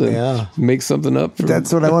old, and make something up.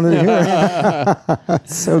 That's what I wanted to hear.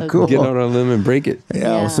 So cool. Get out on a limb and break it.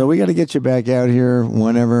 Yeah, so we got to get you back out here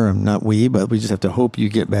whenever. Not we, but we just have to hope you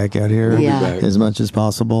get back out here as much as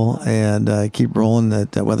possible, and keep rolling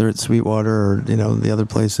that whether it's Sweetwater or the other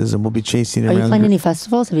places, and we'll be chasing Are around. you playing any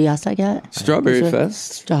festivals? Have you asked that yet? Strawberry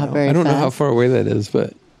Fest. Strawberry I don't know Fest. how far away that is,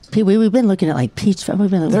 but We've been looking at like Peach. All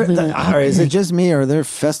right, is it just me, or are there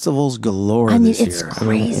festivals galore I mean, this it's year?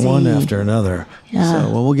 crazy. One after another. Yeah.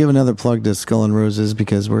 So, we'll give another plug to Skull and Roses,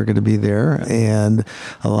 because we're going to be there, and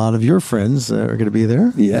a lot of your friends are going to be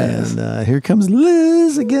there. Yes. And here comes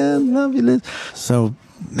Liz again. Love you, Liz. So,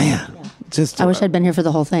 man. I wish I'd been here for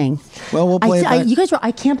the whole thing. Well, we'll play. You guys were.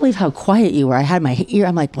 I can't believe how quiet you were. I had my ear.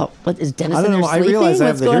 I'm like, what is Dennis? I don't know. I sleeping? realize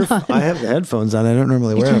What's going on? I have the headphones on. I don't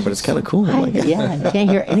normally wear them, but it's kind of cool. Yeah, you can't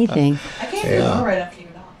hear anything. I can't hear more right after you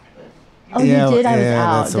got off. Oh, you did? I was yeah,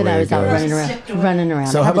 out. that's the Then way I it was out goes. running around.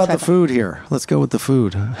 So I how had to about the try- food here? Let's go with the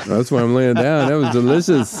food. that's why I'm laying down. That was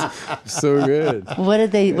delicious. So good. What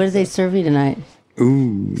did they serve you tonight?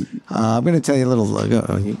 Ooh. I'm going to tell you a little.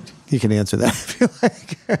 You can answer that if you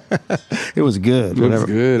like. It was good. It was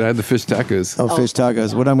good. I had the fish tacos. Oh, fish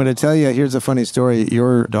tacos. What I'm going to tell you, here's a funny story.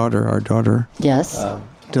 Your daughter, our daughter, Yes,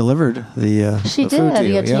 delivered the she the food did. to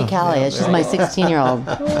you. You got to meet Callie. She's my 16-year-old.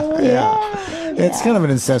 It's kind of an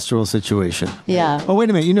incestual situation. Yeah. Oh, wait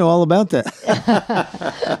a minute. You know all about that.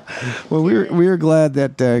 Well, we were glad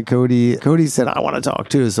that Cody said, I want to talk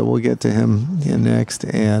too. So we'll get to him next.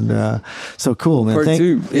 And so cool, man. Part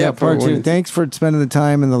two. Yeah, part two. one. Thanks for spending the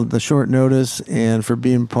time and the short notice, and for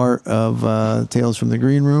being part of Tales from the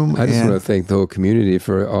Green Room. I just want to thank the whole community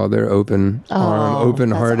for all their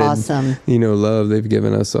open-hearted, that's awesome. Love they've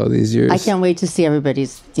given us all these years. I can't wait to see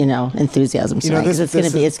everybody's enthusiasm tonight, because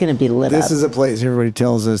it's gonna be lit up. This is a place everybody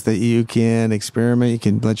tells us that you can experiment, you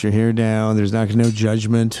can let your hair down. There's not no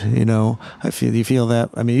judgment. You feel that.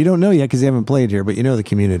 I mean, you don't know yet because you haven't played here, but you know the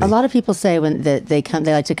community. A lot of people say when they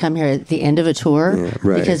like to come here at the end of a tour,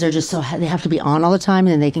 right. because they're just they have to be on all the time,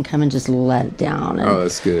 and then they can come and just let it down. And, Oh,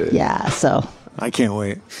 that's good. Yeah, so I can't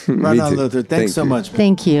wait. Right on, too. Luther. Thanks Thank so you. much.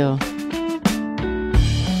 thank you.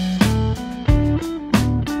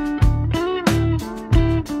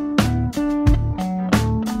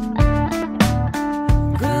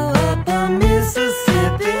 Grew up on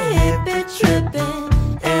Mississippi, hippie tripping,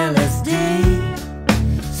 LSD,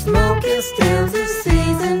 smoking stems of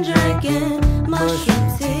seeds and drinking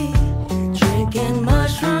mushroom tea, drinking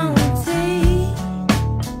mushroom tea.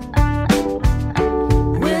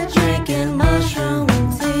 We're drinking mushroom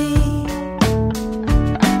tea.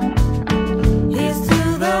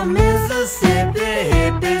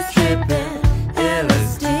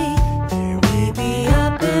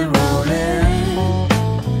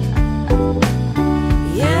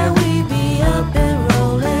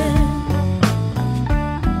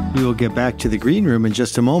 get back to the Green Room in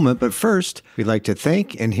just a moment, but first, we'd like to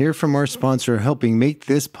thank and hear from our sponsor helping make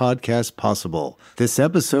this podcast possible. This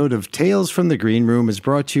episode of Tales from the Green Room is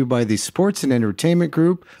brought to you by the Sports and Entertainment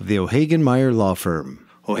Group of the O'Hagan Meyer Law Firm.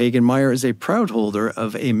 O'Hagan Meyer is a proud holder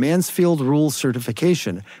of a Mansfield Rules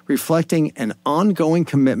certification, reflecting an ongoing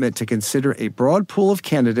commitment to consider a broad pool of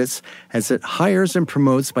candidates as it hires and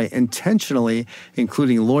promotes by intentionally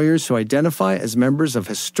including lawyers who identify as members of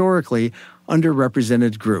historically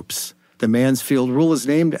underrepresented groups. The Mansfield Rule is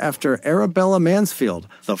named after Arabella Mansfield,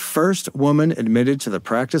 the first woman admitted to the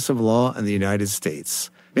practice of law in the United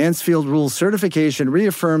States. Mansfield Rule certification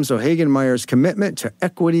reaffirms O'Hagan Meyer's commitment to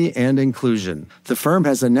equity and inclusion. The firm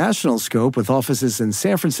has a national scope with offices in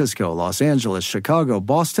San Francisco, Los Angeles, Chicago,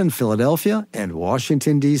 Boston, Philadelphia, and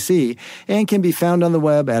Washington, D.C., and can be found on the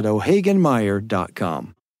web at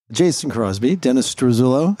o'haganmeyer.com. Jason Crosby, Dennis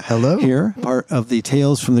Struzzulo. Hello. Here, part of the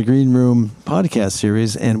Tales from the Green Room podcast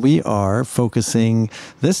series, and we are focusing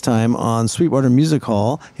this time on Sweetwater Music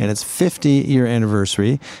Hall and its 50-year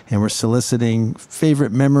anniversary, and we're soliciting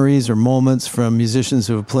favorite memories or moments from musicians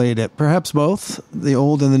who have played at perhaps both the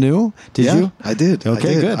old and the new. Did you? I did.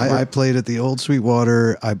 Okay, good. I played at the old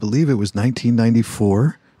Sweetwater, I believe it was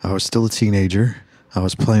 1994. I was still a teenager. I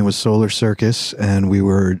was playing with Solar Circus, and we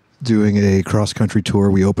were doing a cross-country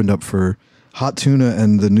tour. We opened up for Hot Tuna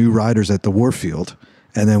and the New Riders at the Warfield,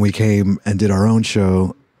 and then we came and did our own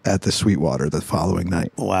show at the Sweetwater the following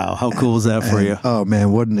night. Wow, how cool was that for you? Oh,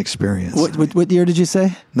 man, what an experience. What year did you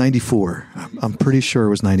say? 94. I'm pretty sure it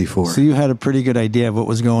was 94. So you had a pretty good idea of what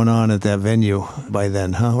was going on at that venue by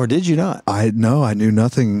then, huh? Or did you not? I knew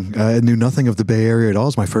nothing. I knew nothing of the Bay Area at all. It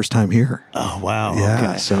was my first time here. Oh, wow. Yeah,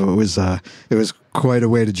 Okay. so it was quite a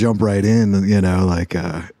way to jump right in,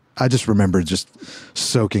 I just remember just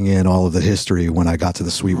soaking in all of the history when I got to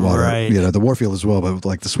the Sweetwater, Right. the Warfield as well, but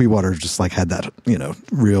like the Sweetwater just like had that,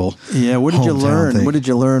 real. Yeah, what did you hometown learn? thing. What did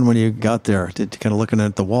you learn when you got there? Did you kind of looking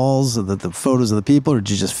at the walls, the photos of the people, or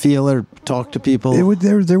did you just feel it or talk to people?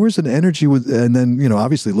 There was an energy and then,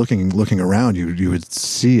 obviously looking around, you would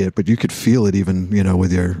see it, but you could feel it even,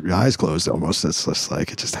 with your eyes closed almost. It's just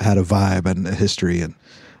like, it just had a vibe and a history. And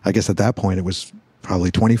I guess at that point it was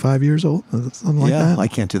probably 25 years old, something like that. I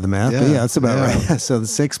can't do the math, but Yeah, that's about right. So the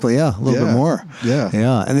six, but a little bit more. Yeah.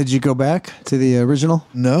 Yeah. And did you go back to the original?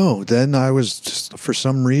 No, then I was just, for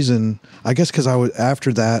some reason, I guess because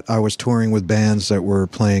after that, I was touring with bands that were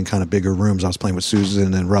playing kind of bigger rooms. I was playing with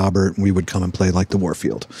Susan and Robert, and we would come and play like the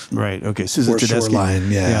Warfield. Right. Okay. Susan Or Tedeschi.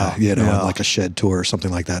 Shoreline, and like a shed tour or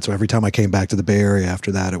something like that. So every time I came back to the Bay Area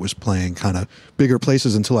after that, it was playing kind of bigger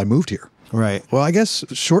places until I moved here. Right. Well, I guess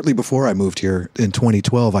shortly before I moved here in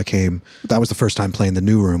 2012, I came. That was the first time playing the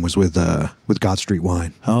new room. Was with God Street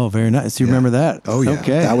Wine. Oh, very nice. You remember that? Oh yeah.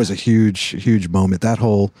 Okay. That was a huge moment. That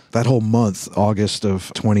whole month, August of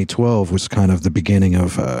 2012, was kind of the beginning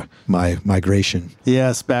of my migration.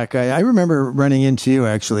 Yes, back. I remember running into you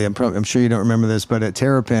actually. I'm sure you don't remember this, but at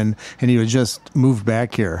Terrapin, and you had just moved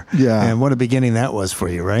back here. Yeah. And what a beginning that was for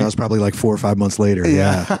you, right? That was probably like 4 or 5 months later.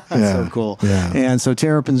 Yeah. So cool. Yeah. And so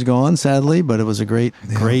Terrapin's gone, sadly, but it was a great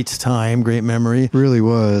time, great memory. Really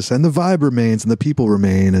was, and the vibe remains, and the people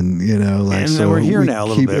remain, and And so we're here now a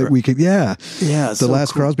little bit. We could, Yeah. The so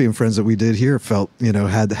last cool. Crosby and Friends that we did here felt,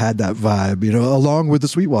 had that vibe, along with the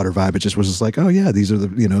Sweetwater vibe. It just was just like, oh yeah, these are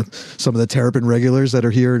the, some of the Terrapin regulars that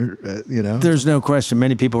are here, There's no question.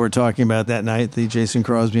 Many people were talking about that night, the Jason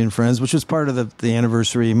Crosby and Friends, which was part of the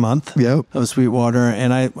anniversary month Yep. of Sweetwater.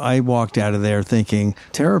 And I walked out of there thinking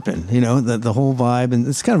Terrapin, the whole vibe. And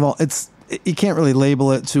it's kind of you can't really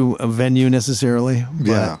label it to a venue necessarily.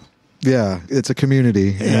 But Yeah, it's a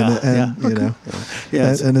community, Yeah, and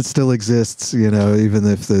Yeah, and it still exists, even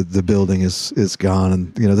if the building is gone,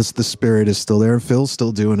 and the spirit is still there, and Phil's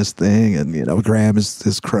still doing his thing, and Graham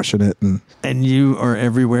is crushing it, and you are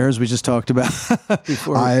everywhere, as we just talked about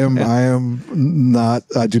before. I am not.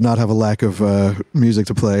 I do not have a lack of music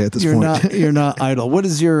to play at this point. You're not idle. What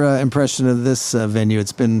is your impression of this venue?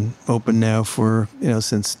 It's been open now for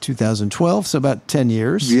since 2012, so about 10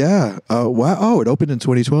 years. Yeah. Wow. Oh, it opened in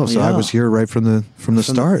 2012, so I was here right from the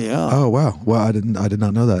start. Yeah. Oh wow. Well, I did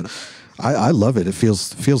not know that. I love it. It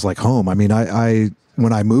feels like home. I mean, I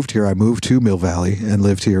when I moved here, I moved to Mill Valley and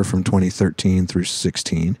lived here from 2013 through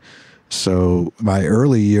 16. So my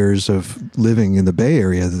early years of living in the Bay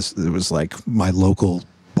Area, it was like my local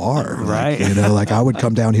bar, Right. Like I would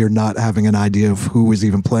come down here not having an idea of who was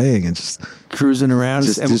even playing, and just cruising around.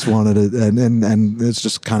 Just wanted it, and it's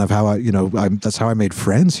just kind of how that's how I made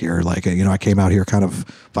friends here. Like, I came out here kind of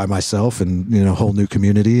by myself, and whole new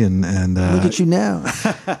community, and look at you now,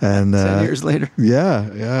 and 10 years later.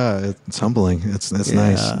 Yeah, it's humbling. It's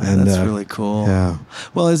nice, and that's really cool. Yeah.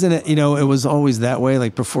 Well, isn't it? It was always that way.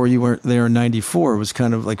 Like before you weren't there in '94, it was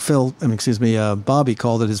kind of like Bobby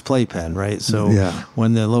called it his playpen, right? So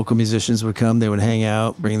when the local musicians would come, they would hang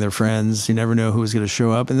out, bring their friends. You never know who was going to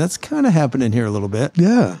show up, and that's kind of happening here a little bit.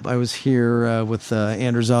 Yeah. I was here with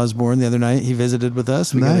Anders Osborne the other night. He visited with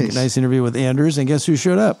us. We got a nice interview with Anders, and guess who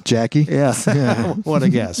showed up? Jackie. Yeah. What a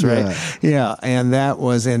guess, right? Yeah. And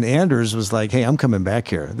Anders was like, "Hey, I'm coming back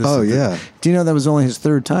here." Do you know that was only his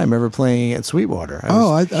third time ever playing at Sweetwater?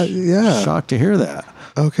 I was shocked to hear that.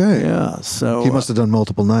 Okay. Yeah. So he must have done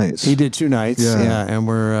multiple nights. He did 2 nights. Yeah. And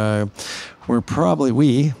we're probably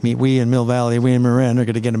we in Mill Valley, we in Marin are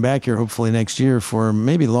going to get him back here hopefully next year for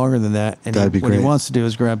maybe longer than that. And that'd be what great. he wants to do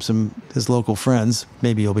is grab his local friends.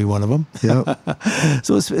 Maybe you'll be one of them. Yep.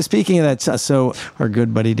 So speaking of that, so our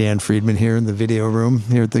good buddy Dan Friedman here in the video room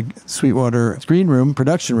here at the Sweetwater Greenroom,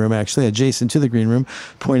 production room actually, adjacent to the Greenroom,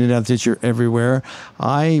 pointed out that you're everywhere.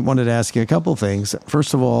 I wanted to ask you a couple things.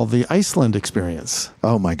 First of all, the Iceland experience.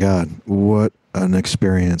 Oh my God. What an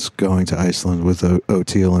experience going to Iceland with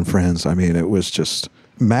O'Teal and friends. I mean, it was just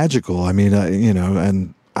magical. I mean,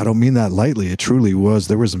 and I don't mean that lightly. It truly was.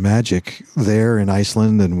 There was magic there in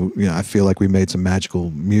Iceland, and I feel like we made some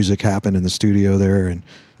magical music happen in the studio there,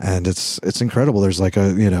 and it's incredible. There's like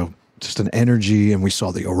just an energy, and we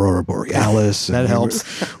saw the Aurora Borealis. That helps.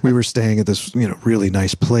 We were staying at this really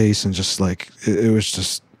nice place, and just like it was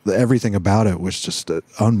just everything about it was just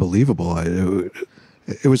unbelievable.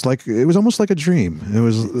 It was almost like a dream. It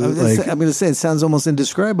was like, I'm going to say it sounds almost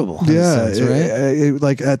indescribable. Yeah, sense, right?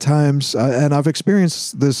 Like at times, and I've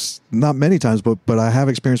experienced this not many times, but I have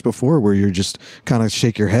experienced before where you're just kind of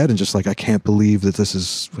shake your head and just like, I can't believe that this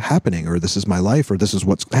is happening, or this is my life, or this is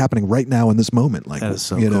what's happening right now in this moment. Like, that is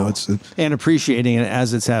so cool. And appreciating it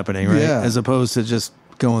as it's happening, right? Yeah. As opposed to just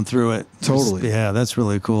going through it. Totally. That's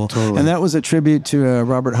really cool. Totally. And that was a tribute to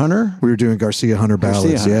Robert Hunter? We were doing Garcia Hunter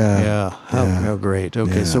ballads. Yeah. How great.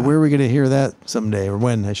 Okay, Yeah. so where are we going to hear that someday, or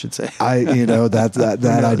when, I should say?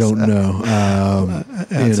 That I don't know.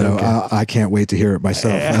 I can't wait to hear it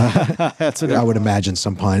myself. That's what I would imagine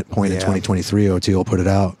some point in 2023, OT will put it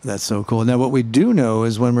out. That's so cool. Now, what we do know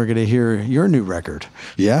is when we're going to hear your new record.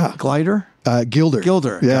 Yeah. Glider?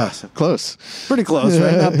 Gilder. Yeah, close. Pretty close,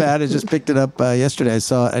 right? Not bad. I just picked it up yesterday. I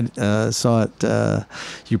saw it.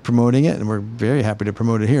 You promoting it, and we're very happy to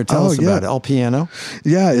promote it here. Tell us about it. All piano.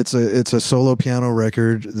 Yeah, it's a solo piano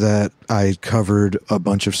record that I covered a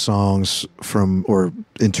bunch of songs from, or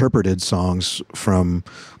interpreted songs from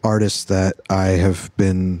artists that I have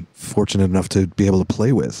been fortunate enough to be able to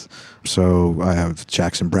play with. So I have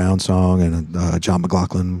Jackson Browne song, and John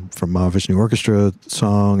McLaughlin from Vishnu Orchestra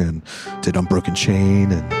song, and did Unbroken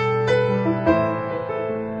Chain, and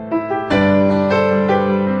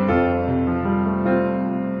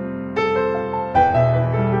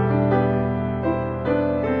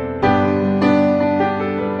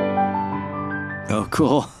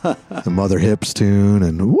Cool. the Mother Hips tune,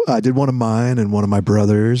 and I did one of mine and one of my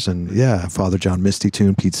brothers, and Father John Misty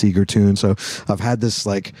tune, Pete Seeger tune. So I've had this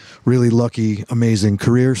like really lucky, amazing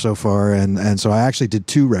career so far, and so I actually did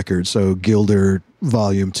 2 records. So Gilder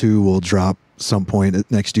Volume 2 will drop some point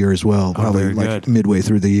next year as well, probably like midway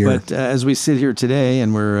through the year. But as we sit here today,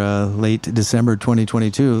 and we're late December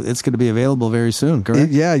 2022, it's going to be available very soon,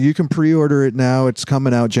 correct? You can pre-order it now. It's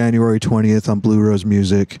coming out January 20th on Blue Rose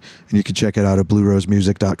Music, and you can check it out at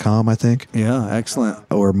bluerosemusic.com, I think. Yeah, excellent.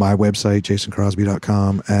 Or my website,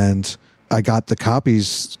 jasoncrosby.com. And I got the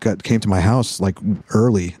copies, came to my house like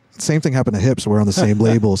early. Same thing happened to Hips. We're on the same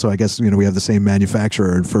label, so I guess we have the same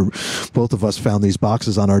manufacturer. And for both of us, found these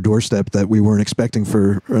boxes on our doorstep that we weren't expecting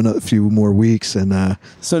for a few more weeks. And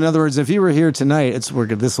so, in other words, if you were here tonight,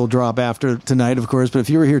 this will drop after tonight, of course. But if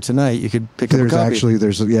you were here tonight, you could pick up a copy.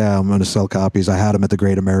 I'm going to sell copies. I had them at the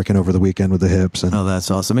Great American over the weekend with the Hips. And, oh,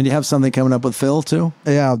 that's awesome! And you have something coming up with Phil too?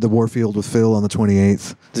 Yeah, the Warfield with Phil on the 28th.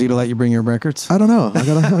 Is he going to let you bring your records? I don't know. I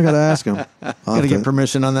gotta ask him. Got to get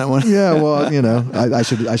permission on that one. Yeah, well, I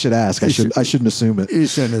should ask. I shouldn't assume it. You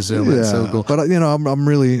shouldn't assume it. It's so cool. But I'm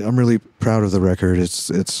really proud of the record.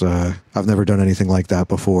 It's I've never done anything like that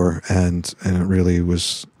before, and it really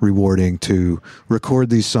was rewarding to record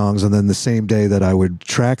these songs, and then the same day that I would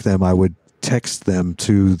track them, I would text them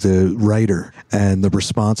to the writer, and the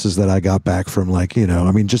responses that I got back from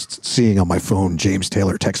just seeing on my phone James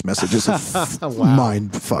Taylor text messages,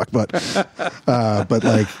 mind fuck, but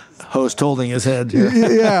like host holding his head.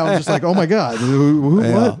 Yeah, I was just like, oh my God, who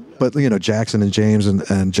what? But Jackson and James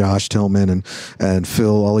and Josh Tillman and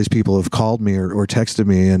Phil, all these people have called me or texted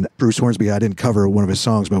me. And Bruce Hornsby, I didn't cover one of his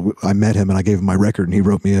songs, but I met him and I gave him my record, and he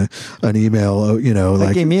wrote me an email.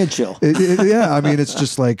 That gave me a chill. Yeah, I mean, it's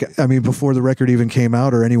just before the record even came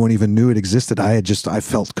out or anyone even knew it existed, I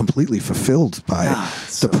felt completely fulfilled by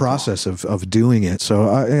the process of doing it. So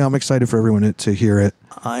I'm excited for everyone to hear it.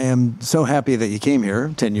 I am so happy that you came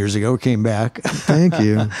here 10 years ago, came back. Thank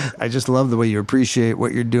you. I just love the way you appreciate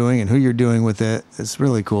what you're doing and who you're doing with it. It's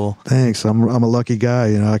really cool. Thanks. I'm a lucky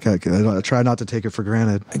guy. I try not to take it for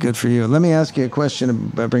granted. Good for you. Let me ask you a question.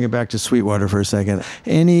 Bring it back to Sweetwater for a second.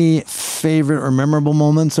 Any favorite or memorable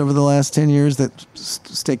moments over the last 10 years that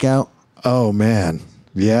stick out? Oh, man.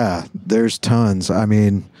 Yeah, there's tons. I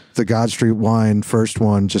mean, the God Street Wine first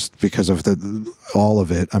one, just because of all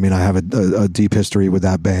of it. I mean, I have a deep history with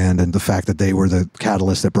that band, and the fact that they were the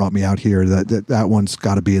catalyst that brought me out here. That one's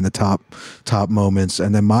got to be in the top moments.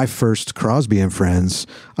 And then my first Crosby and Friends,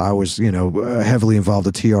 I was heavily involved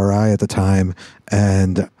with TRI at the time,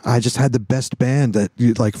 and I just had the best band that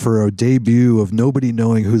for a debut of nobody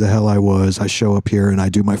knowing who the hell I was. I show up here and I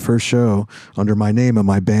do my first show under my name, and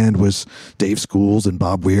my band was Dave Schools and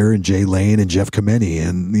Bob Weir and Jay Lane and Jeff Kameny,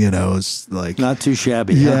 and it's like not too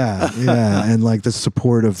shabby. Yeah, yeah, and the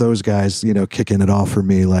support of those guys, kicking it off for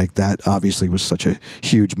me, that obviously was such a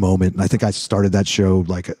huge moment. And I think I started that show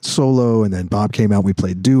solo, and then Bob came out, and we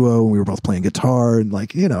played duo, and we were both playing guitar, and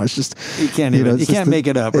it's just you can't make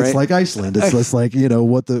it up, right? It's like Iceland. It's just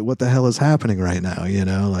what the hell is happening right now,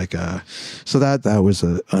 so that was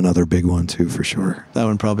another big one too, for sure. That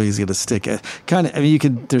one probably is going to stick.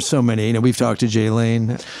 There's so many. We've talked to Jay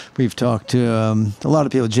Lane, we've talked to a lot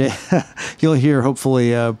of people. Jay, you'll hear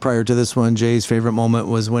hopefully prior to this one, Jay's favorite moment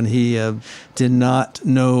was when he did not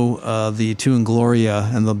know the tune Gloria,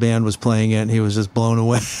 and the band was playing it, and he was just blown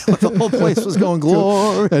away. The whole place was going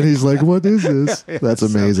Gloria, and he's like, "What is this?" Yeah, that's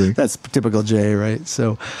amazing. So, that's typical Jay, right?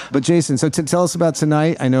 So, but Jason, tell us about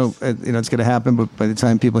tonight. I know it's going to happen, but by the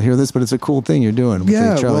time people hear this, but it's a cool thing you're doing.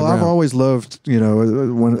 Yeah, I've always loved,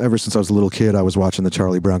 ever since I was a little kid, I was watching the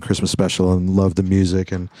Charlie Brown Christmas special and loved the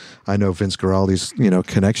music, and I know Vince Guaraldi's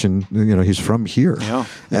connection. He's from here,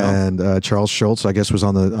 and Charles Schultz, I guess, was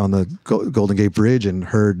on the Golden Gate Bridge and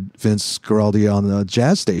heard Vince Guaraldi on the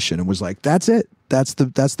jazz station and was like, "That's it. That's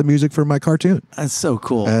the music for my cartoon." That's so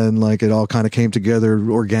cool. And it all kind of came together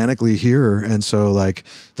organically here. And so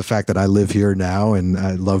the fact that I live here now and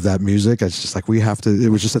I love that music, it's just we have to, it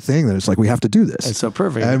was just a thing that it's we have to do this. It's so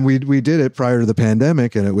perfect. And we did it prior to the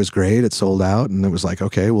pandemic, and it was great. It sold out, and it was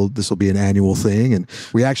okay, well, this will be an annual thing. And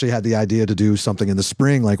we actually had the idea to do something in the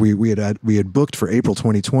spring. We had booked for April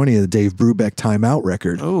 2020 the Dave Brubeck Time Out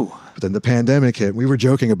record. Oh. But then the pandemic hit. We were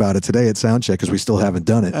joking about it today at Soundcheck because we still haven't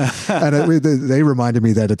done it. And they reminded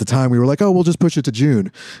me that at the time we were like, "Oh, we'll just push it to June."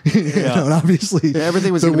 And obviously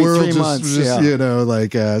everything was going to be 3 months.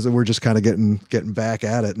 So we're just kind of getting back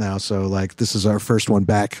at it now. So this is our first one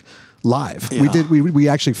back live. Yeah. We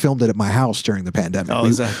actually filmed it at my house during the pandemic. Oh,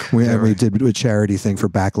 exactly. We did a charity thing for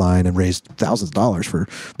Backline and raised thousands of dollars for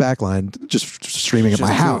Backline, just streaming at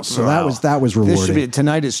my house. So that was rewarding.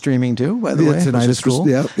 Tonight is streaming too, by the way. Tonight is cool.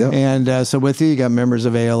 Yeah. And so with you got members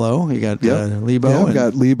of ALO. You got Lebo. Yeah, we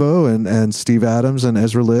got Lebo and Steve Adams and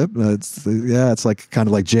Ezra Lip. It's kind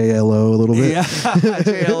of like JLO a little bit. Yeah,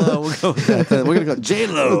 JLO. We'll go with that. We're gonna go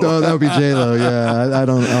JLo. No, that would be JLo.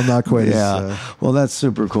 Yeah, I'm not quite. Yeah. Well, that's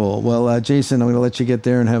super cool. Well, Jason, I'm going to let you get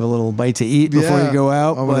there and have a little bite to eat before you go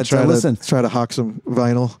out. I'm going to try to hawk some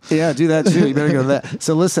vinyl. Yeah, do that too. You better go to that.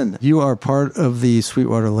 So listen, you are part of the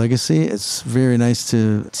Sweetwater legacy. It's very nice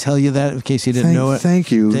to tell you that in case you didn't know it.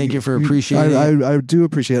 Thank you. Thank you for appreciating it. I do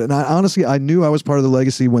appreciate it. And honestly, I knew I was part of the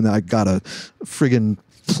legacy when I got a friggin'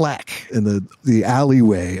 plaque in the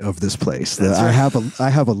alleyway of this place. I have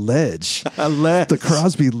a ledge. A ledge. The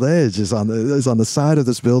Crosby ledge is on the side of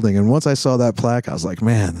this building. And once I saw that plaque, I was like,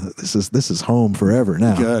 man, this is home forever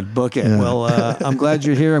now. Good, book it. Yeah. Well, I'm glad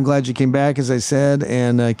you're here. I'm glad you came back, as I said,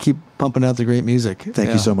 and keep pumping out the great music.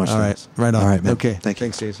 Thank you so much. All right, right on. All right, man. Okay,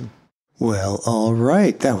 thanks, Jason. Well, all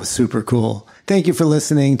right. That was super cool. Thank you for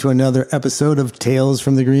listening to another episode of Tales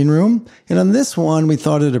from the Green Room. And on this one, we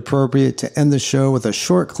thought it appropriate to end the show with a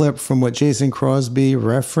short clip from what Jason Crosby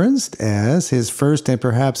referenced as his first and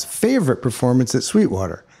perhaps favorite performance at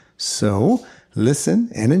Sweetwater. So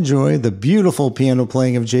listen and enjoy the beautiful piano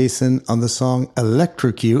playing of Jason on the song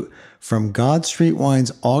Electrocute from God Street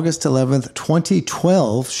Wine's August 11th,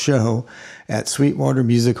 2012 show at Sweetwater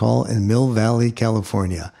Music Hall in Mill Valley,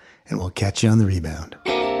 California. And we'll catch you on the rebound.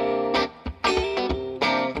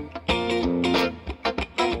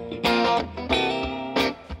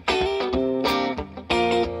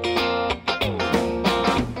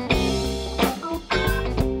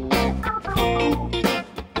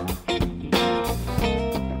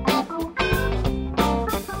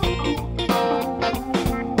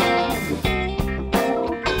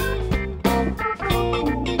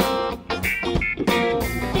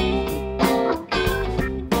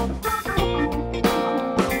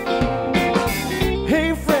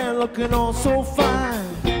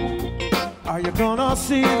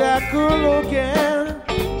 see that girl again.